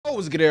What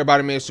was good,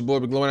 everybody? Man, it's your boy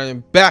Big Glow, and I am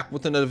back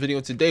with another video.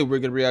 Today we're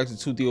gonna react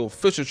to the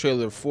official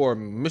trailer for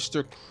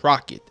Mr.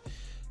 Crocket.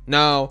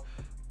 Now,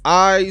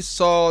 I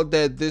saw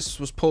that this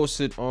was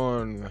posted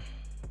on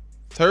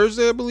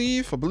Thursday, I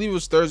believe it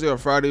was Thursday or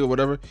Friday or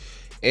whatever,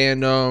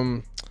 and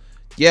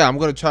yeah, I'm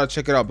gonna try to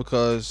check it out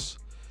because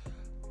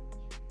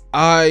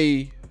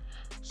I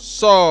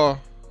saw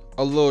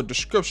a little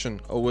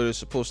description of what it's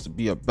supposed to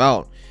be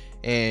about,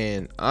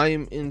 and I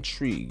am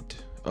intrigued.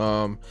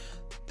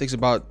 Thinks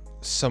about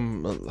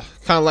some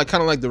kind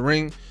of like The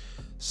Ring.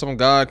 Some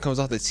guy comes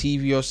off the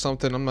TV or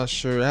something. I'm not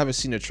sure. I haven't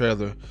seen the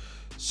trailer,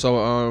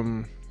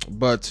 so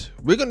but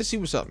we're gonna see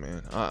what's up,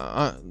 man.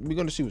 We're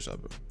gonna see what's up,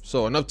 bro.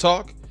 So enough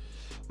talk.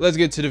 Let's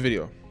get to the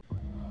video.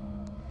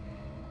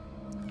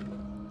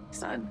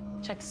 Son,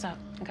 check this out.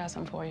 I got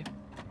something for you.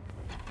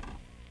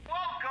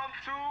 Welcome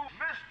to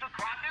Mr.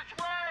 Crocket's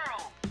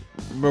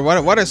World.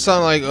 Bro, why does it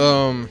sound like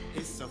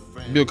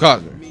Bill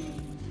Cosby?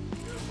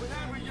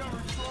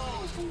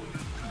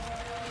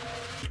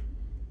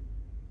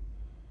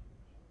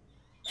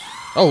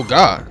 Oh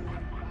God.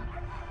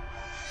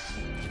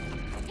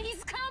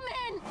 He's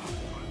coming.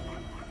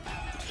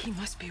 He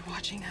must be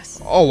watching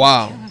us. Oh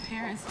wow. Killing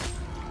parents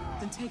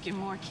and taking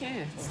more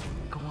kids.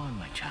 Go on,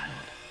 my child.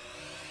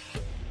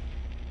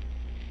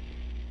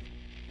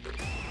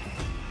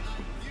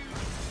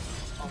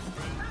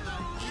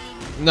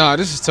 Nah,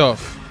 this is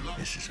tough.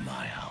 This is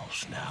my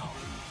house now.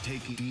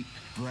 Taking deep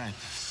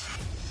breaths.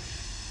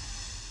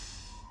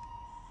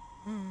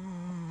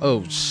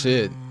 Oh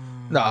shit.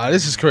 Nah,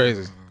 this is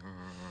crazy.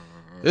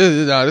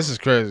 This is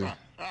crazy.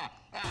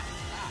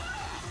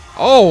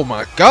 Oh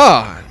my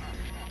God.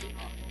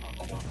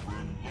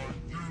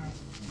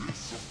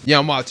 Yeah,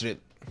 I'm watching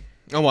it.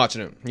 I'm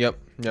watching it.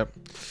 Yep.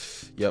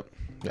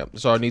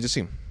 That's all I need to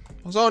see.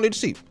 That's all I need to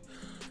see.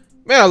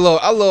 Man, I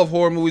love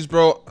horror movies,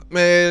 bro.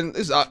 Man,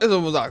 it's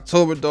almost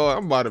October, dog.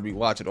 I'm about to be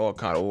watching all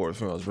kind of horror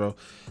films, bro.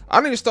 I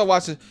need to start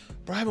watching,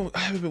 bro. I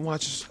haven't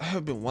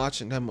been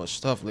watching that much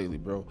stuff lately,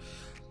 bro.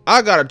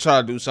 I gotta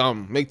try to do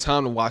something. Make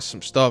time to watch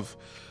some stuff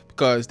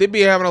because they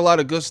be having a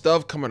lot of good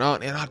stuff coming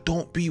out, and I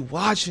don't be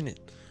watching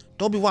it.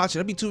 Don't be watching.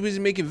 I be too busy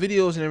making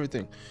videos and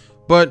everything.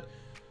 But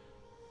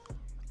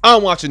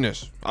I'm watching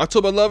this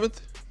October 11th.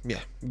 Yeah,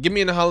 get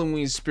me in the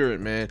Halloween spirit,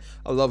 man.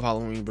 I love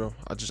Halloween, bro.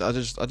 I just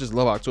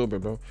love October,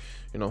 bro.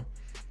 You know.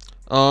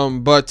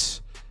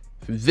 But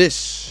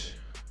this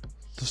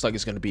looks like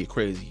it's gonna be a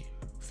crazy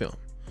film.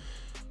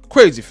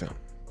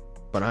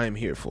 But I am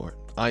here for it.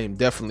 I am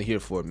definitely here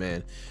for it,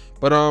 man.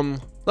 But let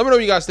me know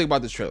what you guys think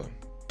about this trailer.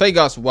 Thank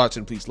you guys for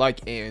watching. Please like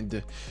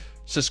and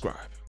subscribe.